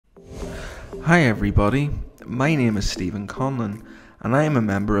Hi everybody, my name is Stephen Conlon and I am a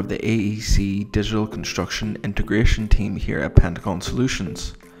member of the AEC Digital Construction Integration team here at Pentagon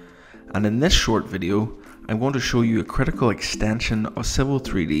Solutions. And in this short video, I'm going to show you a critical extension of Civil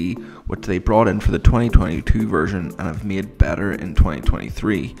 3D which they brought in for the 2022 version and have made better in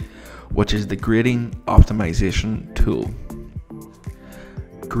 2023, which is the Grading Optimization tool.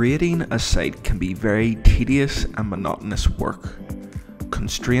 Grading a site can be very tedious and monotonous work.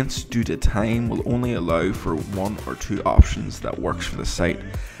 Constraints due to time will only allow for one or two options that works for the site,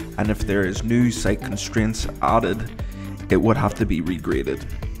 and if there is new site constraints added, it would have to be regraded.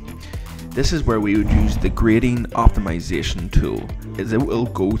 This is where we would use the Grading Optimization tool, as it will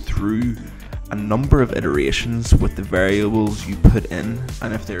go through a number of iterations with the variables you put in,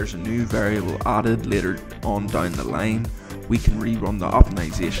 and if there's a new variable added later on down the line, we can rerun the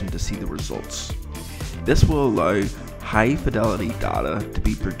optimization to see the results. This will allow high fidelity data to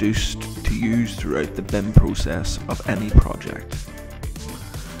be produced to use throughout the BIM process of any project.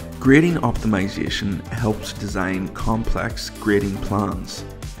 Grading optimization helps design complex grading plans.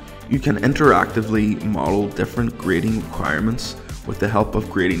 You can interactively model different grading requirements with the help of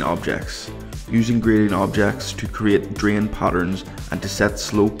grading objects, using grading objects to create drain patterns and to set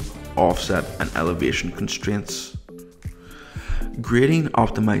slope, offset and elevation constraints. Grading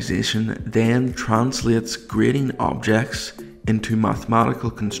optimization then translates grading objects into mathematical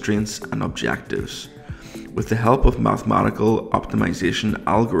constraints and objectives. With the help of mathematical optimization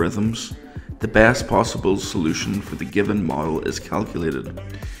algorithms, the best possible solution for the given model is calculated.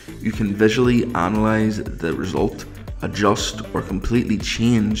 You can visually analyze the result, adjust or completely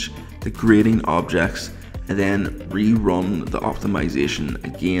change the grading objects, and then rerun the optimization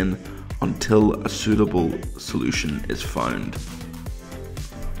again until a suitable solution is found.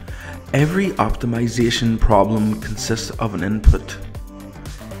 Every optimization problem consists of an input.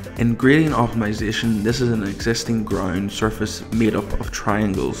 In grading optimization, this is an existing ground surface made up of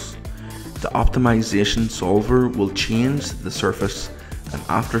triangles. The optimization solver will change the surface and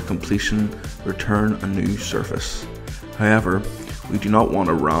after completion return a new surface. However, we do not want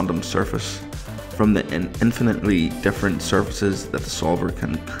a random surface. From the infinitely different surfaces that the solver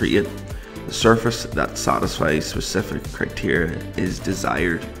can create, the surface that satisfies specific criteria is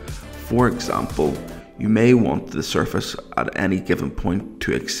desired. For example, you may want the surface at any given point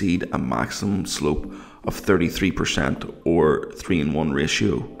to exceed a maximum slope of 33% or 3:1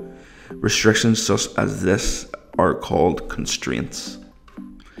 ratio. Restrictions such as this are called constraints.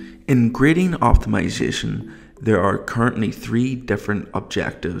 In grading optimization, there are currently three different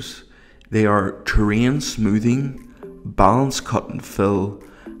objectives. They are terrain smoothing, balance cut and fill,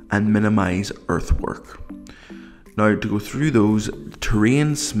 and minimize earthwork. Now, to go through those,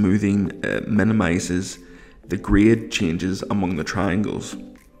 terrain smoothing minimizes the grade changes among the triangles.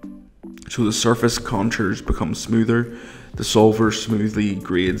 So the surface contours become smoother. The solver smoothly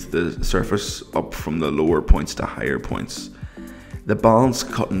grades the surface up from the lower points to higher points. The balance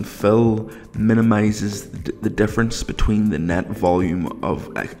cut and fill minimizes the difference between the net volume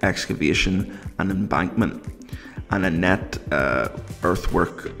of excavation and embankment and a net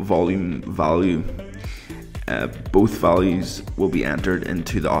earthwork volume value. Both values will be entered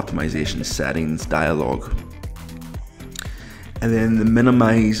into the optimization settings dialog. And then the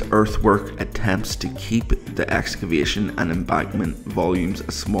minimize earthwork attempts to keep the excavation and embankment volumes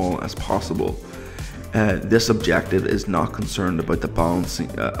as small as possible. This objective is not concerned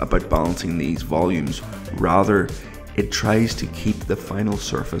about balancing these volumes. Rather, it tries to keep the final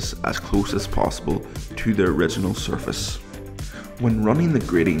surface as close as possible to the original surface. When running the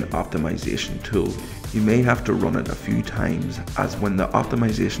grading optimization tool, you may have to run it a few times, as when the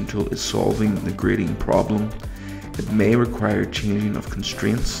optimization tool is solving the grading problem, it may require changing of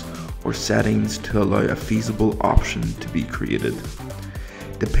constraints or settings to allow a feasible option to be created.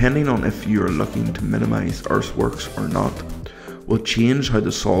 Depending on if you are looking to minimize earthworks or not, will change how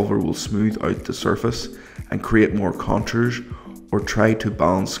the solver will smooth out the surface and create more contours, or try to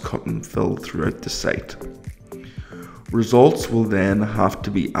balance cut and fill throughout the site. Results will then have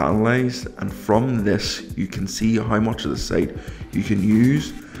to be analysed, and from this you can see how much of the site you can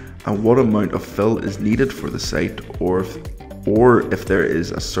use and what amount of fill is needed for the site, or if there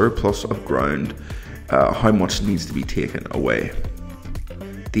is a surplus of ground, how much needs to be taken away.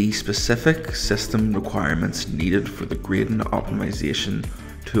 The specific system requirements needed for the grading optimization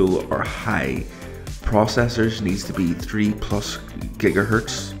tool are high. Processors needs to be 3+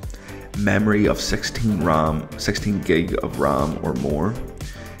 GHz, memory of 16 gig of RAM or more,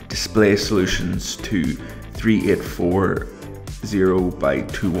 display solutions to 3840 by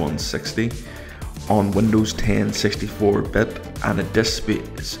 2160 on Windows 10 64-bit and a disk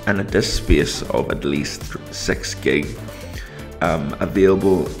space of at least 6 gig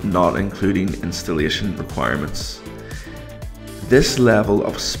available, not including installation requirements. This level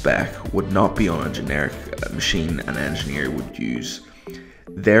of spec would not be on a generic machine an engineer would use.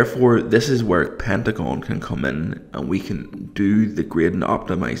 Therefore, this is where Pentagon can come in, and we can do the grading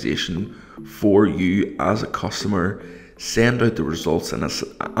optimization for you as a customer, send out the results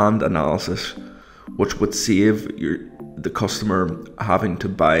and analysis, which would save the customer having to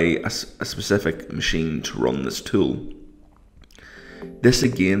buy a specific machine to run this tool. This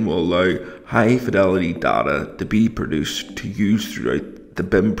again will allow high fidelity data to be produced to use throughout the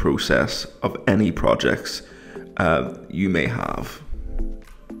BIM process of any projects you may have.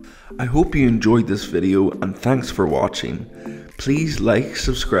 I hope you enjoyed this video, and thanks for watching. Please like,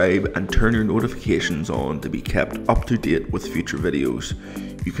 subscribe and turn your notifications on to be kept up to date with future videos.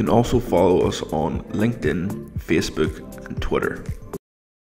 You can also follow us on LinkedIn, Facebook and Twitter.